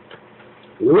worshiping.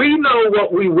 We know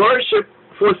what we worship,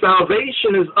 for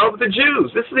salvation is of the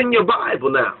Jews. This is in your Bible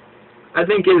now. I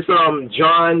think it's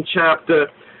John chapter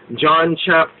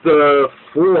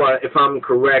 4, if I'm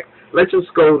correct. Let's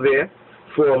just go there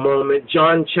for a moment.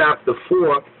 John chapter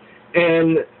 4,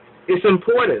 and it's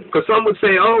important, because some would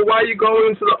say, oh, why are you going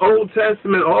into the Old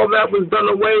Testament? All that was done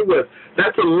away with.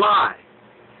 That's a lie.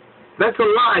 That's a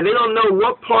lie. They don't know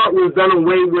what part was done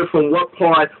away with and what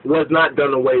part was not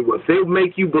done away with. They'll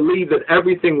make you believe that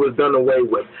everything was done away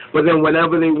with. But then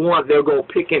whenever they want, they'll go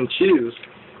pick and choose.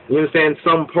 You understand?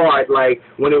 Some part, like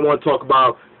when they want to talk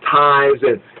about tithes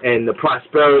and the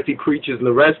prosperity preachers and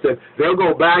the rest of it, they'll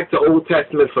go back to Old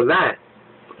Testament for that,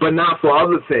 but not for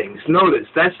other things. Notice,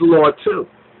 that's law too.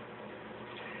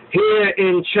 Here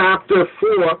in chapter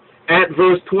 4, at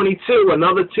verse 22,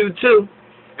 another 2:2,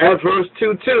 at verse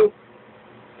 2:2,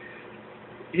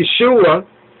 Yeshua,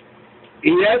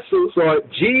 Jesus, or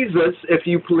Jesus, if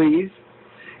you please,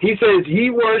 he says, ye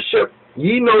worship,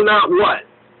 ye know not what.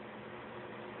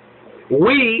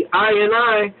 We,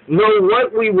 I, know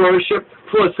what we worship,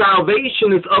 for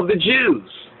salvation is of the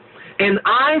Jews. And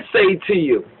I say to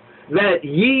you, that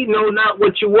ye know not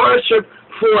what you worship,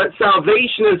 for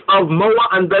salvation is of Moa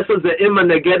and Besas the Imma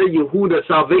Negeda Yehuda.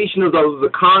 Salvation is of the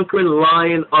conquering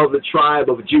lion of the tribe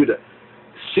of Judah.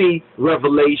 See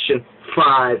Revelation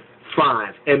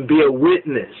 5:5. And be a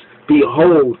witness.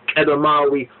 Behold,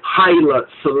 Kedamawi Haila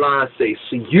Selassie,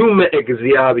 Siyuma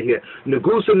Exia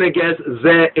Negusa Neges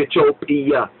Ze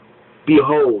Ethiopia.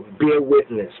 Behold, be a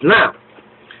witness. Now,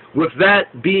 with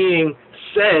that being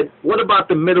said, what about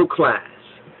the middle class?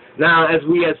 Now, as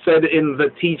we had said in the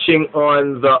teaching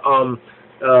on the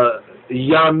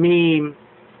Yamim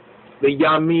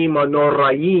or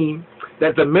Noraim,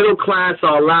 that the middle class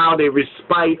are allowed a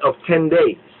respite of 10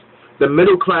 days. The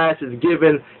middle class is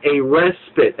given a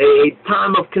respite, a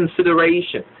time of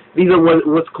consideration. These are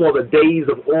what's called the days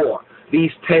of awe,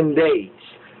 these 10 days.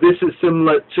 This is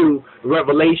similar to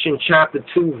Revelation chapter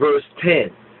 2, verse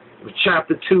 10.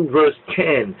 Chapter 2, verse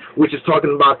 10, which is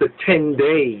talking about the 10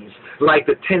 days, like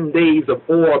the 10 days of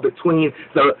awe between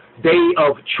the Day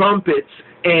of Trumpets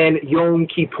and Yom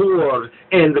Kippur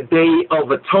and the Day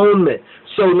of Atonement.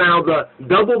 So now the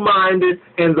double-minded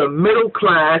and the middle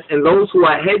class and those who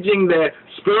are hedging their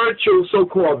spiritual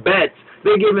so-called bets,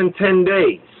 they're given 10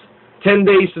 days. 10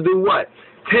 days to do what?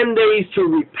 10 days to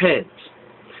repent.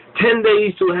 10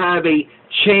 days to have a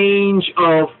change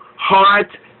of heart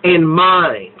and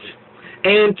mind,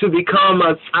 and to become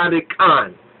a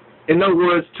tzaddikan. In other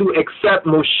words, to accept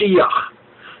Moshiach,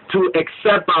 to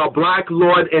accept our black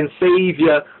Lord and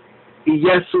Savior,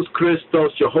 Jesus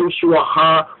Christos, Yehoshua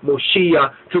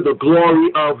HaMoshiach, to the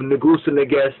glory of Negusa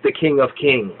Neges, the King of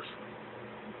Kings.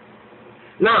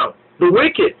 Now, the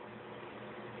wicked,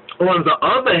 on the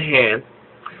other hand,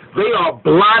 they are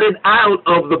blotted out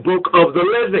of the book of the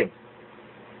living.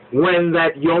 When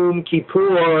that Yom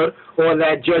Kippur or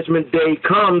that judgment day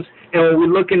comes, and when we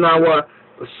look in our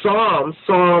Psalm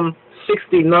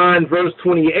 69, verse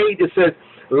 28, it says,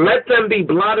 let them be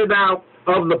blotted out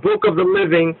of the book of the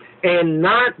living and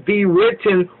not be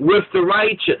written with the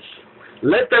righteous.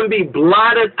 Let them be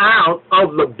blotted out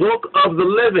of the book of the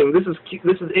living. This is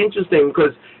interesting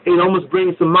because it almost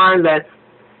brings to mind that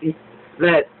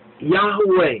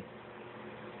Yahweh,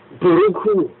 Baruch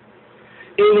Hu,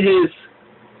 in his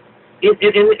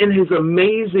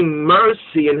amazing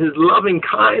mercy and his loving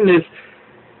kindness,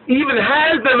 even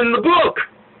has them in the book.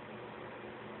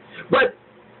 But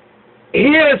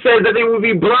here it says that they will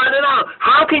be blotted out.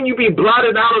 How can you be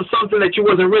blotted out of something that you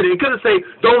wasn't written? It could have said,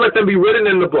 don't let them be written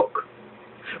in the book.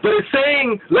 But it's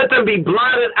saying, let them be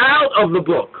blotted out of the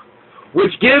book,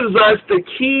 which gives us the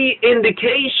key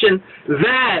indication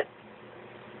that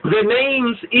the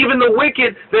names, even the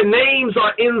wicked, the names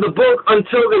are in the book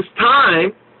until this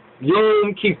time,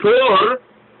 Yom Kippur,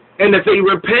 and if they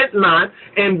repent not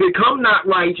and become not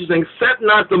righteous and accept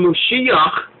not the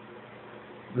Moshiach,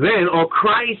 then, or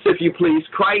Christ, if you please,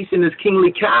 Christ in his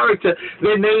kingly character,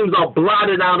 their names are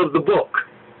blotted out of the book.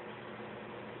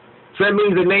 So that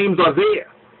means the names are there.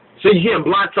 So you can't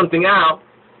blot something out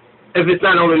if it's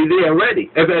not already there already.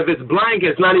 If it's blank,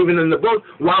 it's not even in the book,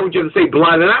 why would you say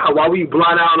blot it out? Why would you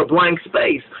blot out a blank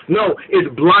space? No, it's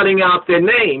blotting out their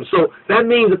name. So that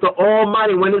means that the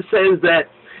Almighty, when it says that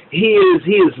He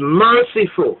is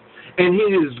merciful and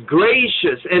He is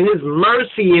gracious and His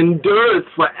mercy endureth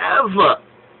forever,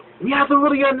 we have to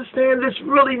really understand this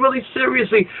really, really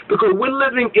seriously, because we're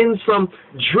living in some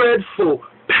dreadful,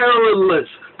 perilous,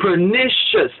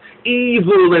 pernicious,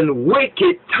 evil, and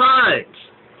wicked times.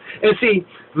 And see,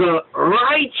 the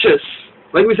righteous,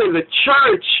 like we say, the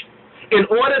church, in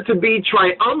order to be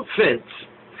triumphant,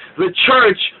 the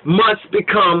church must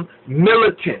become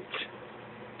militant.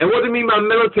 And what do you mean by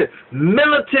militant?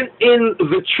 Militant in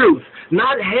the truth,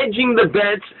 not hedging the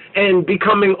bets and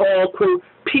becoming all, quote,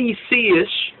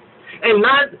 PC-ish, and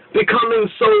not becoming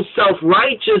so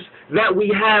self-righteous that we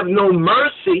have no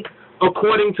mercy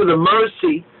according to the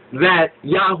mercy that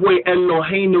Yahweh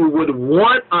Eloheinu would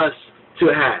want us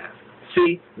to have.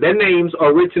 See, their names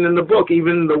are written in the book,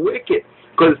 even the wicked,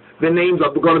 because their names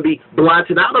are going to be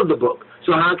blotted out of the book.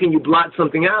 So how can you blot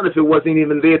something out if it wasn't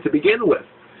even there to begin with?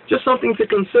 Just something to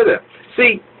consider.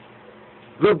 See,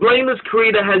 the blameless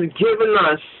Creator has given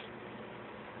us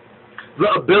the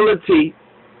ability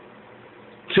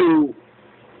to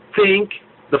think,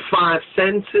 the five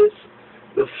senses,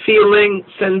 the feeling,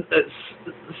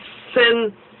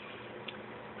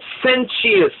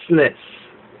 sentiousness,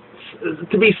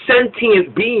 to be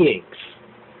sentient beings.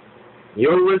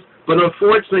 But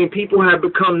unfortunately, people have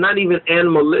become not even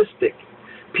animalistic.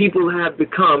 People have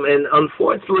become, and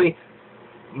unfortunately,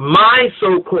 my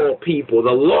so-called people,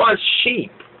 the lost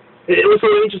sheep. It was so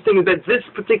interesting that this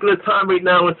particular time right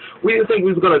now, and we didn't think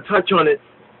we was going to touch on it,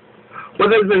 but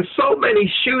there's been so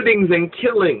many shootings and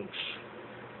killings.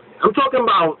 I'm talking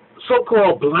about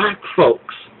so-called black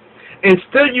folks. And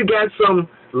still you got some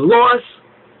lost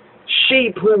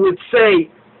sheep who would say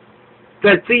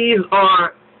that these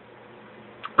are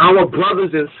our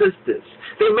brothers and sisters.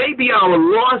 They may be our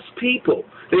lost people.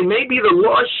 They may be the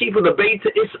lost sheep of the Beit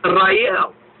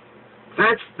Israel.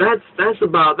 That's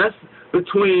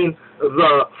between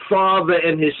the father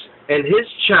and his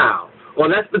child, or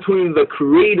that's between the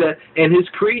creator and his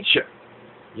creature.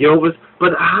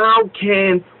 But how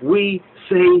can we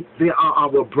say they are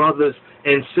our brothers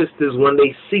and sisters when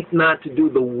they seek not to do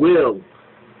the will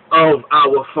of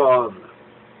our Father?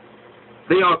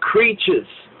 They are creatures.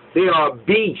 They are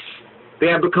beasts. They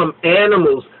have become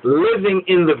animals living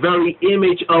in the very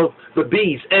image of the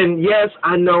beast. And yes,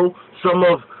 I know some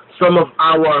of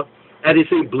our, as they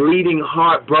say, bleeding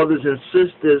heart brothers and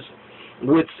sisters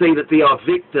would say that they are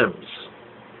victims.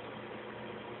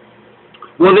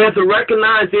 Well, they have to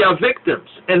recognize they are victims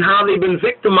and how they've been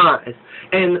victimized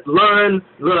and learn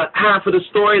the half of the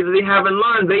story that they haven't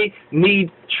learned. They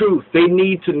need truth. They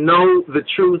need to know the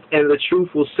truth, and the truth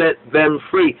will set them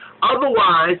free.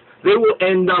 Otherwise, they will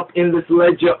end up in this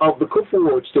ledger of the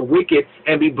KIPPUR, the wicked,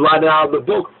 and be blotted out of the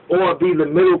book, or be the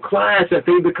middle class. If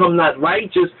they become not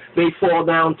righteous, they fall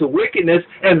down to wickedness,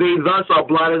 and they thus are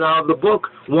blotted out of the book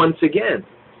once again.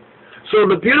 So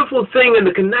the beautiful thing and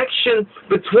the connection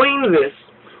between this,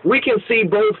 we can see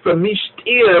both the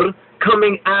mishtir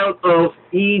coming out of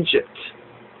Egypt.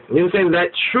 You know what I'm saying? That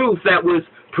truth that was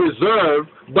preserved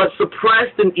but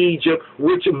suppressed in Egypt,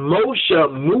 which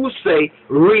Moses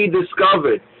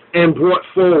rediscovered and brought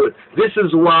forward. This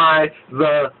is why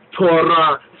the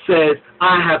Torah says,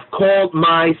 I have called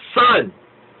my son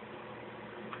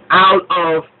out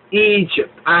of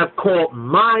Egypt. I have called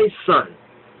my son.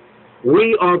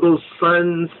 We are those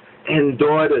sons and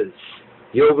daughters,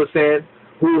 you understand,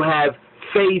 who have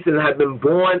faith and have been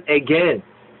born again.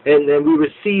 And then we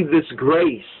receive this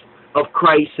grace of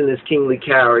Christ and his kingly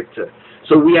character.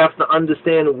 So we have to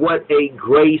understand what a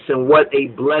grace and what a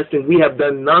blessing. We have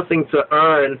done nothing to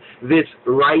earn this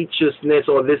righteousness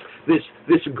or this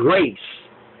grace.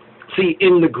 See,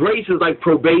 in the grace is like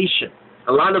probation.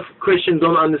 A lot of Christians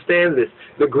don't understand this.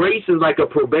 The grace is like a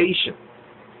probation.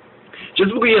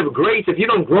 Just because you have grace, if you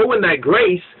don't grow in that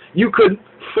grace, you could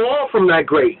fall from that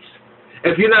grace.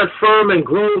 If you're not firm and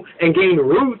grow and gain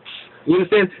roots, you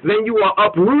understand, then you are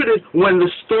uprooted when the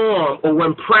storm or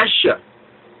when pressure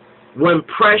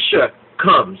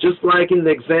comes. Just like in the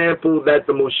example that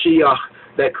the Moshiach,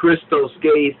 that Christos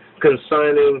gave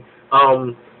concerning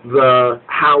the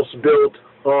house built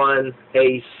on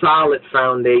a solid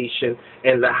foundation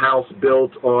and the house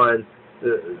built on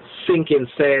sinking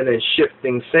sand and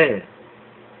shifting sand.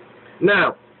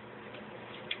 Now,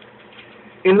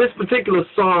 in this particular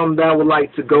psalm that I would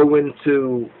like to go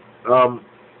into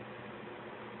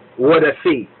what a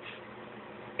feat.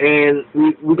 And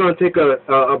we're going to take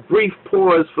a brief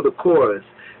pause for the chorus,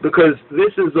 because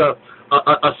this is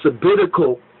a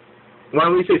sabbatical.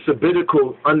 When we say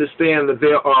sabbatical, understand that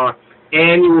there are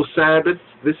annual Sabbaths.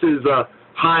 This is a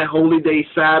high holy day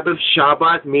Sabbath.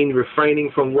 Shabbat, meaning refraining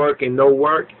from work and no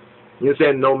work. You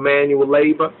understand? No manual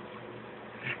labor.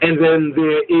 And then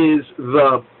there is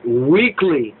the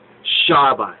weekly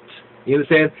Shabbat. You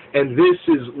understand? And this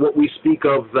is what we speak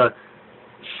of the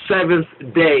seventh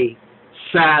day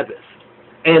Sabbath.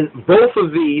 And both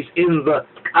of these in the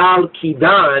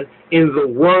Al-Qidan, in the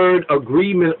word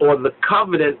agreement or the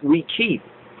covenant we keep.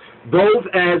 Both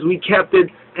as we kept it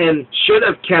and should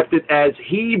have kept it as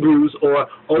Hebrews or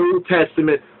Old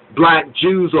Testament black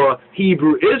Jews or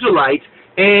Hebrew Israelites,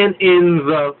 and in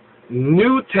the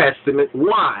New Testament.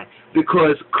 Why?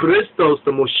 Because Christos,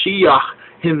 the Moshiach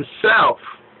himself,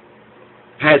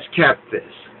 has kept this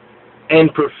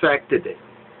and perfected it.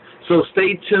 So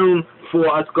stay tuned for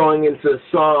us going into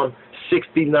Psalm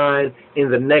 69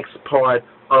 in the next part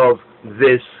of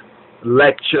this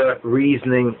lecture,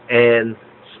 reasoning, and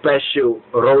special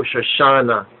Rosh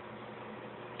Hashanah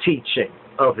teaching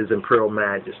of His Imperial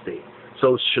Majesty.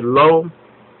 So Shalom,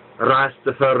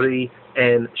 Rastafari,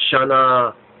 and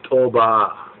Shana Tova.